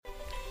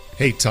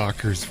Hey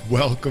talkers,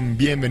 welcome,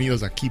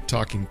 bienvenidos a Keep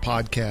Talking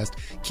Podcast.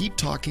 Keep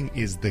Talking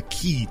is the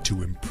key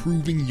to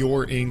improving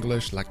your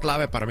English, la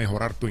clave para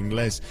mejorar tu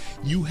inglés.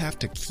 You have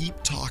to keep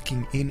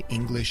talking in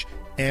English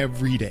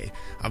every day.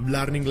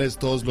 Hablar en inglés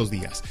todos los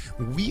días.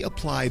 We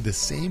apply the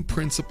same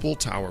principle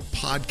to our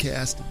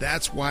podcast.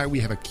 That's why we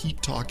have a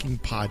Keep Talking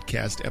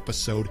Podcast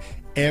episode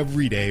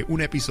every day.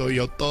 Un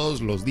episodio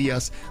todos los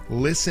días.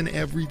 Listen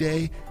every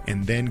day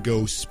and then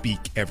go speak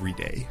every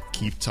day.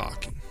 Keep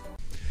talking.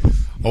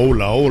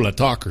 Hola,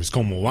 talkers,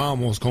 ¿cómo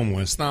vamos?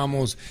 ¿Cómo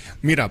estamos?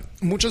 Mira,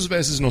 muchas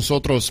veces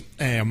nosotros,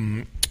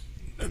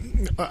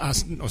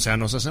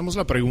 nos hacemos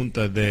la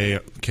pregunta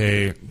de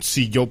que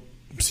si yo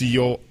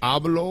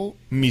hablo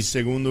mi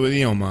segundo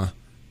idioma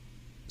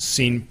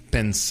sin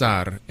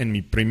pensar en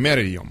mi primer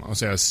idioma, o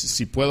sea,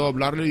 si puedo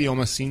hablar el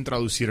idioma sin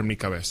traducir en mi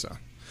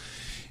cabeza.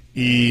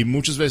 Y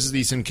muchas veces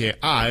dicen que,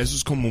 eso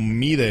es como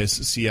mides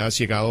si has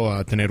llegado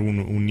a tener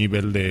un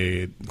nivel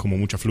de como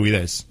mucha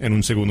fluidez en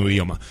un segundo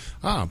idioma.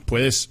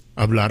 ¿Puedes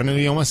hablar en el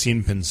idioma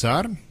sin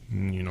pensar?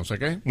 Y no sé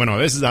qué. Bueno, a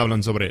veces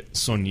hablan sobre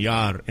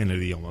soñar en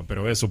el idioma,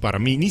 pero eso para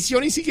mí, yo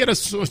ni siquiera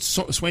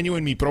sueño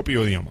en mi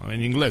propio idioma,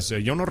 en inglés.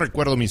 Yo no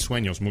recuerdo mis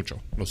sueños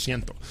mucho, lo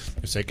siento.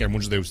 Yo sé que hay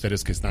muchos de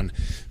ustedes que están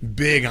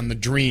big on the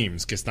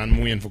dreams, que están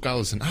muy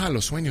enfocados en,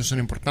 los sueños son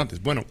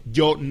importantes. Bueno,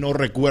 yo no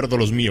recuerdo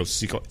los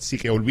míos, sí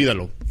que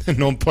olvídalo,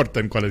 no importa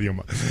en cuál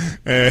idioma.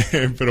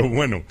 Pero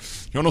bueno,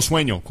 yo no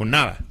sueño con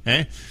nada,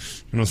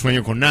 No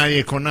sueño con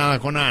nadie, con nada.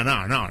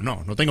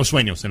 No tengo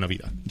sueños en la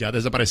vida. Ya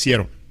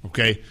desaparecieron, ¿ok?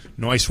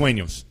 No hay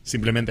sueños,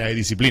 simplemente hay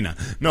disciplina.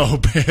 No,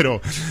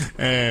 pero,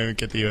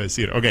 ¿qué te iba a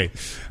decir? Ok,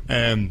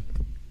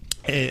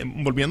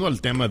 volviendo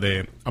al tema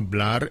de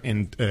hablar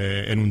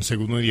en un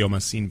segundo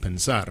idioma sin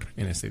pensar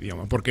en este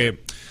idioma.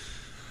 Porque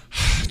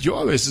yo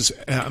a veces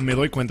me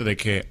doy cuenta de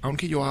que,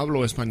 aunque yo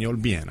hablo español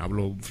bien,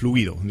 hablo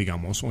fluido,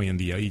 digamos, hoy en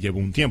día, y llevo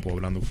un tiempo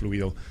hablando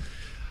fluido,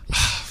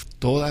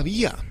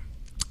 todavía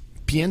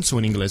pienso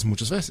en inglés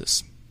muchas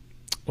veces.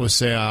 O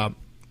sea,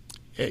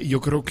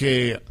 yo creo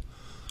que,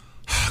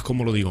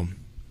 ¿cómo lo digo?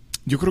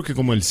 Yo creo que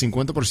como el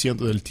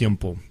 50% del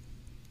tiempo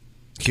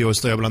que yo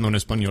estoy hablando en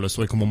español,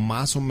 estoy como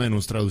más o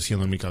menos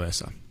traduciendo en mi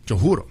cabeza. Yo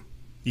juro.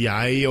 Y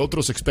hay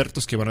otros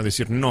expertos que van a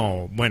decir,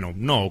 no,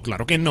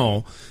 claro que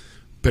no,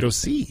 pero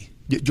sí.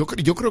 Yo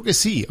creo que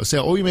sí. O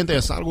sea, obviamente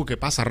es algo que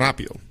pasa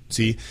rápido,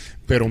 ¿sí?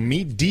 Pero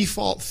mi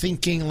default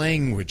thinking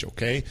language,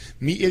 ¿ok?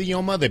 Mi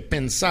idioma de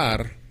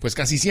pensar, pues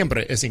casi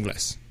siempre es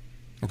inglés,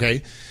 ¿ok?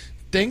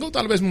 Tengo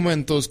tal vez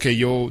momentos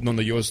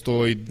donde yo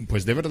estoy,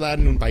 pues de verdad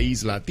en un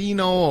país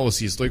latino, o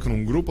si estoy con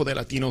un grupo de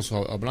latinos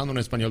hablando en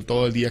español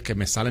todo el día, que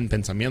me salen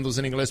pensamientos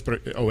en inglés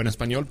o en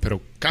español,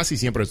 pero casi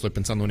siempre estoy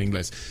pensando en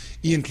inglés.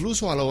 Y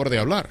incluso a la hora de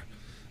hablar.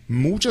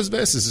 Muchas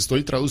veces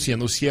estoy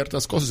traduciendo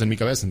ciertas cosas en mi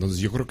cabeza, entonces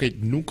yo creo que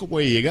nunca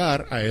voy a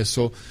llegar a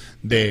eso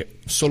de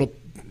solo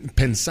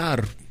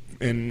pensar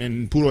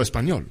en puro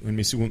español,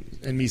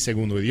 en mi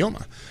segundo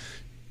idioma.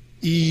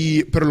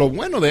 Pero lo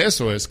bueno de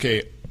eso es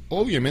que,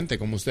 obviamente,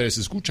 como ustedes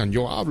escuchan,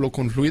 yo hablo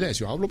con fluidez,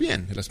 yo hablo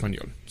bien el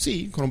español.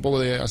 Sí, con un poco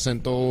de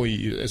acento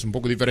y es un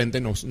poco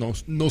diferente,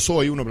 no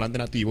soy un hablante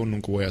nativo,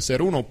 nunca voy a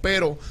ser uno,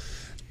 pero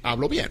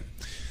hablo bien.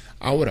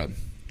 Ahora,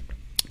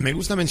 me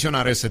gusta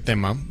mencionar ese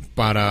tema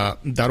para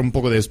dar un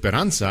poco de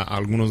esperanza a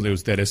algunos de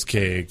ustedes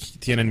que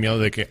tienen miedo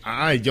de que,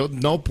 yo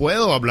no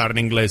puedo hablar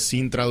en inglés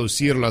sin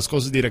traducir las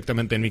cosas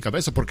directamente en mi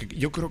cabeza, porque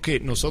yo creo que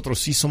nosotros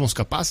sí somos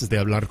capaces de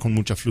hablar con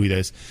mucha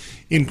fluidez,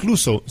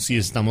 incluso si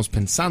estamos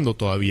pensando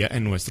todavía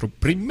en nuestro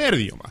primer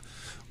idioma.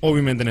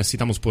 Obviamente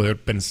necesitamos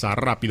poder pensar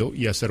rápido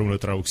y hacer una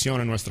traducción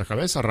en nuestra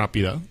cabeza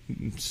rápida,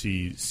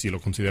 si lo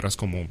consideras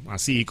como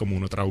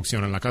una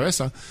traducción en la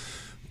cabeza.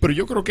 Pero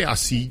yo creo que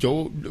así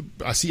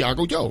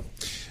hago yo.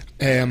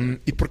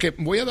 Y porque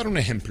voy a dar un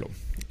ejemplo.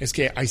 Es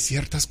que hay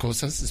ciertas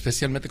cosas,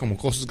 especialmente como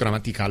cosas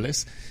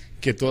gramaticales,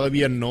 que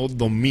todavía no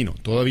domino,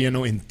 todavía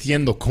no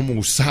entiendo cómo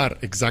usar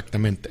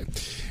exactamente.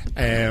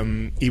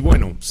 Y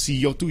bueno, si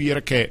yo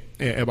tuviera que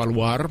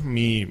evaluar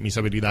mis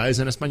habilidades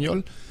en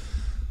español,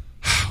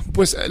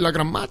 pues la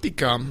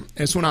gramática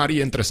es un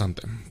área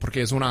interesante,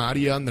 porque es una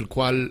área en la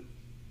cual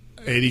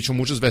he dicho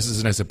muchas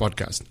veces en este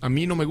podcast, a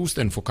mí no me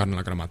gusta enfocar en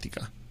la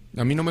gramática.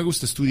 A mí no me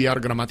gusta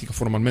estudiar gramática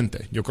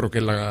formalmente. Yo creo que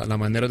la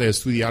manera de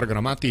estudiar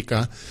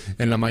gramática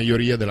en la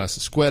mayoría de las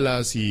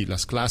escuelas y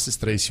las clases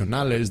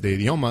tradicionales de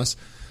idiomas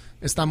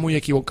está muy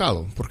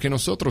equivocado, porque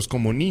nosotros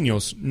como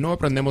niños no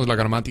aprendemos la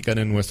gramática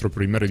en nuestro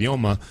primer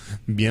idioma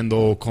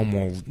viendo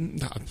como,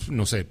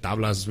 no sé,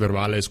 tablas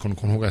verbales con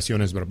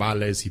conjugaciones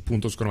verbales y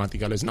puntos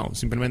gramaticales. No,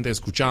 simplemente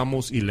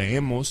escuchamos y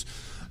leemos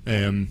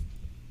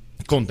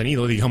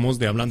contenido, digamos,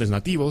 de hablantes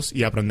nativos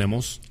y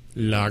aprendemos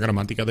la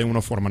gramática de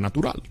una forma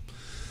natural.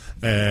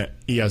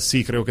 Y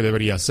así creo que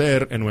debería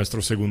ser en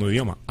nuestro segundo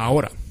idioma.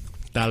 Ahora,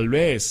 tal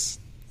vez,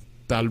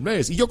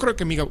 y yo creo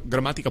que mi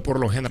gramática por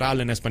lo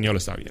general en español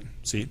está bien,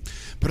 ¿sí?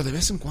 Pero de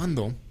vez en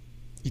cuando,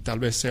 y tal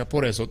vez sea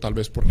por eso, tal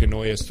vez porque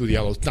no he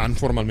estudiado tan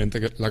formalmente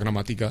la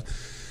gramática,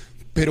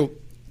 pero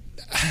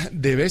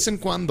de vez en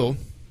cuando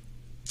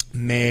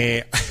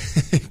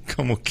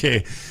como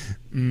que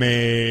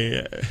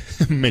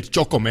me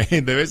choco,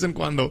 de vez en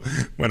cuando,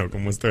 bueno,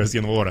 como estoy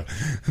haciendo ahora,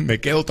 me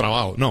quedo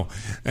trabado. No,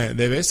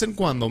 de vez en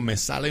cuando me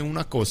sale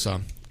una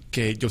cosa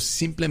que yo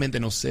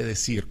simplemente no sé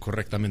decir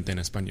correctamente en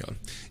español.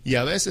 Y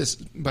a veces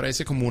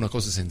parece como una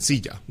cosa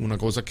sencilla, una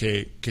cosa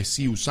que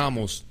sí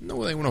usamos,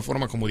 no de una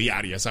forma como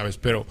diaria, ¿sabes?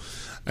 Pero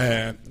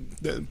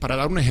para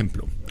dar un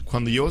ejemplo,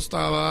 cuando yo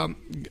estaba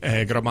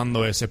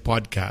grabando ese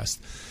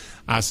podcast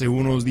hace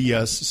unos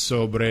días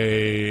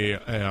sobre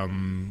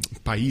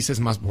países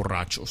más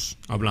borrachos,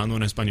 hablando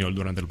en español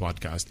durante el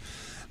podcast,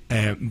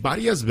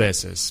 varias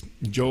veces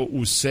yo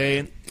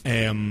usé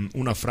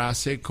una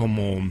frase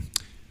como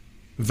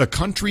the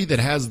country that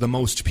has the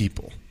most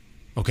people.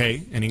 ¿Ok?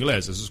 En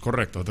inglés, eso es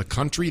correcto. The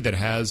country that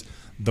has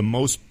the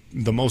most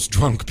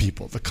drunk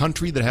people. The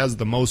country that has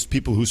the most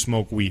people who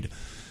smoke weed.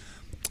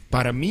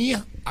 Para mí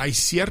hay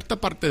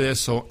cierta parte de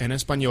eso en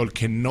español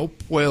que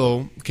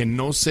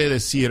no sé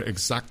decir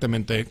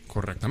exactamente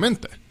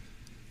correctamente.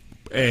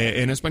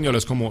 En español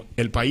es como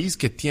el país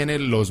que tiene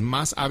los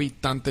más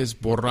habitantes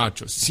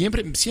borrachos.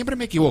 Siempre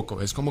me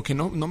equivoco, es como que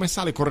no me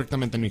sale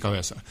correctamente en mi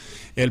cabeza.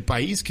 El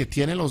país que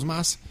tiene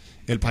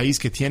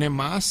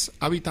más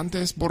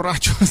habitantes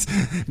borrachos.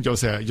 Yo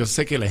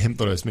sé que el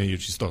ejemplo es medio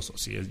chistoso.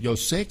 ¿Sí? Yo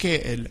sé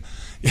que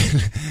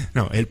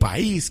el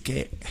país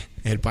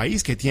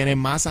que tiene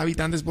más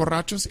habitantes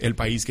borrachos, el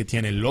país que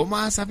tiene los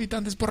más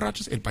habitantes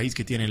borrachos, el país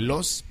que tiene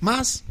los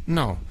más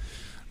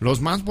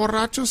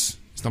borrachos.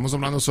 ¿Estamos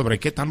hablando sobre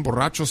qué tan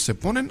borrachos se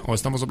ponen o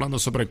estamos hablando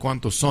sobre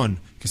cuántos son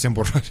que se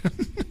emborrachan?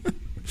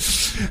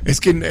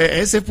 Es que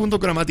ese punto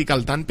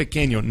gramatical tan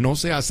pequeño no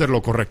sé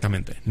hacerlo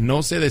correctamente.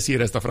 No sé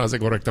decir esta frase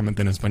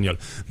correctamente en español.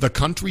 The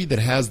country that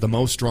has the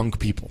most drunk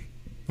people.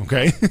 ¿Ok?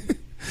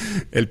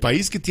 El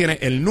país que tiene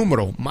el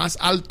número más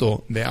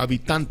alto de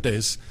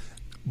habitantes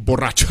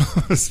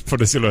borrachos, por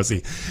decirlo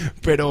así.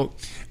 Pero,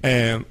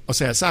 o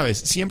sea, ¿sabes?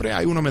 Siempre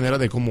hay una manera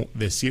de cómo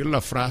decir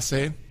la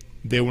frase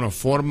de una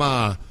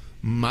forma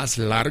más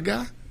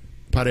larga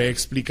para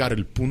explicar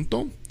el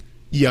punto.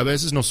 Y a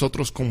veces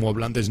nosotros como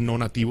hablantes no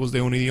nativos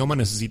de un idioma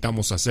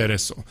necesitamos hacer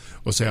eso.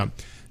 O sea,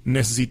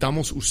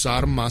 necesitamos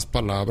usar más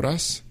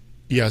palabras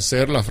y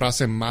hacer la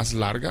frase más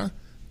larga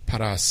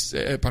para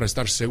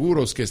estar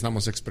seguros que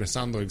estamos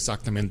expresando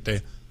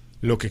exactamente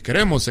lo que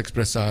queremos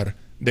expresar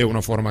de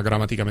una forma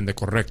gramáticamente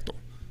correcta.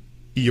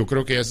 Y yo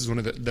creo que esa es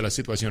una de las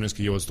situaciones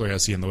que yo estoy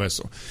haciendo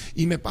eso.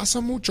 Y me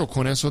pasa mucho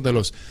con eso de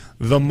los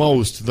the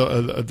most,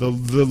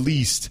 the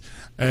least,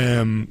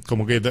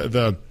 como que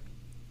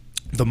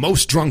the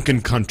most drunken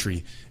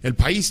country, el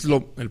país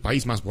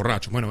más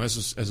borracho. Bueno, eso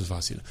es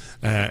fácil.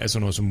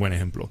 Eso no es un buen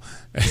ejemplo.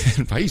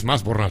 El país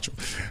más borracho.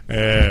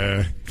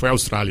 Fue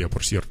Australia,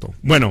 por cierto.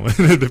 Bueno,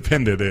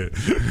 depende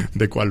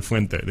de cuál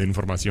fuente de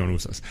información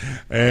usas.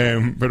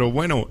 Pero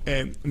bueno,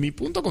 mi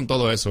punto con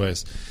todo eso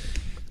es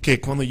que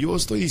cuando yo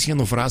estoy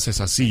diciendo frases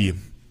así,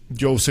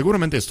 yo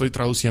seguramente estoy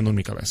traduciendo en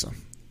mi cabeza.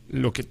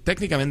 Lo que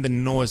técnicamente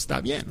no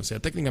está bien. O sea,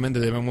 técnicamente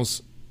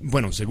debemos,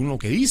 bueno, según lo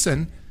que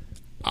dicen,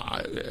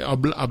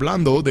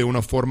 hablando de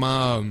una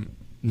forma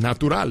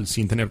natural,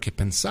 sin tener que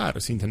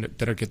pensar, sin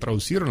tener que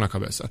traducir en la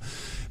cabeza.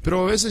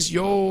 Pero a veces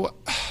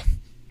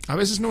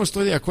no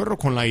estoy de acuerdo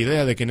con la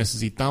idea de que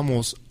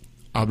necesitamos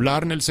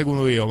hablar en el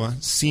segundo idioma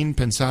sin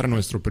pensar en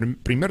nuestro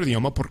primer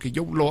idioma, porque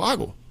yo lo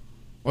hago.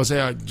 O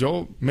sea,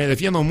 yo me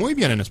defiendo muy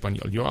bien en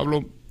español. Yo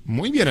hablo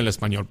muy bien el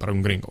español para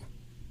un gringo.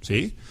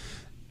 ¿Sí?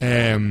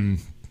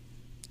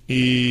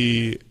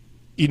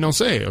 Y no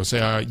sé, o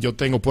sea,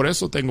 por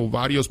eso tengo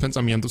varios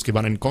pensamientos que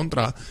van en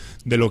contra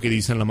de lo que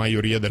dicen la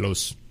mayoría de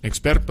los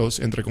expertos,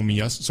 entre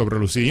comillas, sobre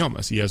los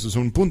idiomas. Y eso es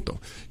un punto,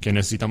 que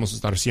necesitamos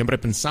estar siempre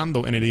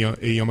pensando en el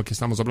idioma que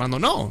estamos hablando.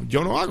 No,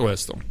 yo no hago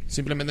esto.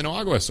 Simplemente no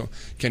hago eso.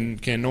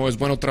 Que no es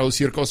bueno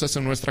traducir cosas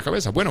en nuestra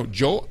cabeza. Bueno,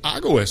 yo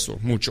hago eso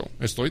mucho.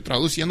 Estoy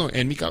traduciendo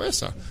en mi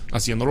cabeza,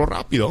 haciéndolo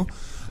rápido.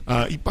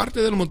 Y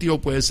parte del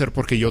motivo puede ser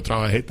porque yo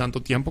trabajé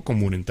tanto tiempo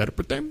como un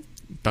intérprete.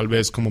 Tal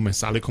vez como me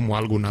sale como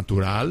algo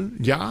natural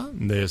ya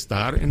de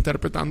estar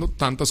interpretando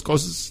tantas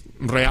cosas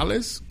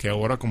reales que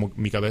ahora como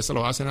mi cabeza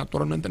lo hace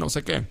naturalmente, no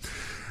sé qué.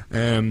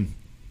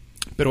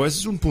 Pero ese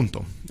es un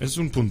punto.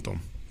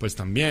 Pues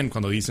también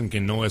cuando dicen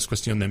que no es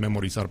cuestión de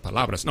memorizar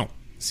palabras. No,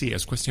 sí,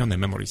 es cuestión de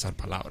memorizar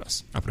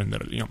palabras,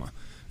 aprender el idioma.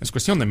 Es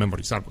cuestión de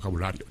memorizar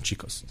vocabulario,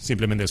 chicos.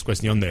 Simplemente es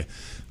cuestión de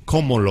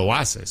cómo lo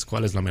haces,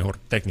 cuál es la mejor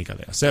técnica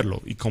de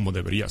hacerlo y cómo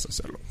deberías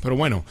hacerlo. Pero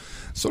bueno,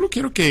 solo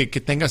quiero que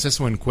tengas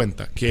eso en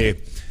cuenta,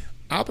 que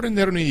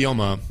aprender un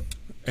idioma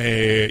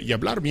y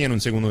hablar bien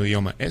un segundo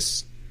idioma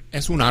es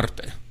un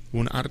arte.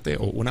 Un arte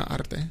o una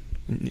arte.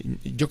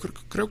 Yo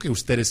creo que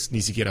ustedes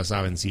ni siquiera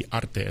saben si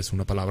arte es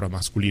una palabra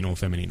masculino o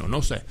femenino.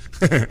 No sé.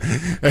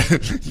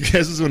 Esa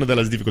es una de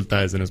las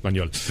dificultades en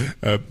español.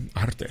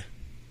 Arte.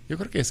 Yo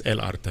creo que es el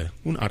arte,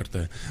 un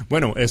arte.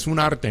 Bueno, es un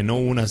arte, no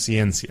una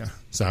ciencia,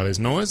 ¿sabes?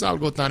 No es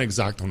algo tan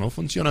exacto, no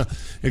funciona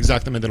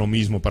exactamente lo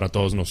mismo para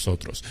todos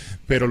nosotros.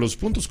 Pero los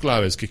puntos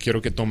claves que quiero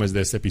que tomes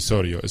de este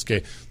episodio es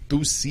que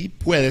tú sí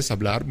puedes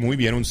hablar muy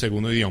bien un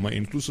segundo idioma,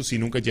 incluso si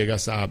nunca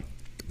llegas a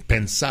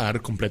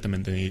pensar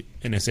completamente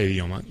en ese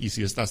idioma. Y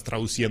si estás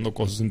traduciendo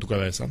cosas en tu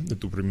cabeza de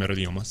tu primer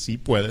idioma, sí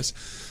puedes.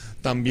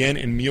 También,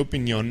 en mi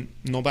opinión,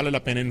 no vale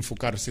la pena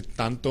enfocarse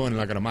tanto en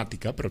la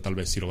gramática, pero tal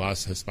vez si lo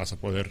haces vas a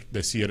poder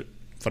decir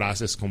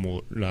frases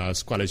como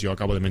las cuales yo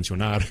acabo de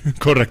mencionar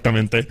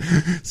correctamente,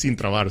 sin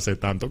trabarse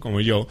tanto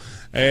como yo.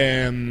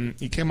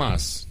 ¿Y qué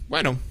más?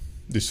 Bueno,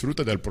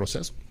 disfruta del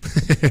proceso.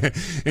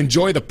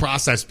 Enjoy the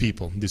process,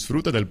 people.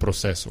 Disfruta del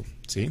proceso,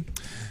 ¿sí?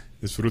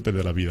 Disfrute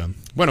de la vida.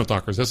 Bueno,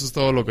 talkers, eso es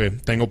todo lo que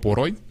tengo por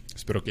hoy.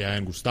 Espero que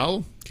hayan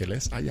gustado, que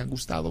les haya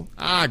gustado.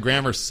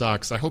 Grammar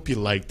sucks. I hope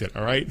you liked it,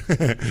 all right?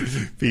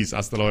 Peace.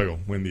 Hasta luego.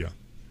 Buen día.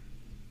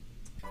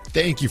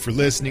 Thank you for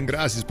listening.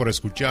 Gracias por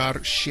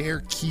escuchar.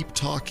 Share Keep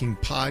Talking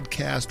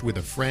podcast with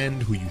a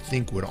friend who you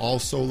think would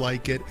also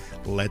like it.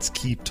 Let's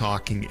keep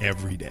talking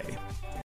every day.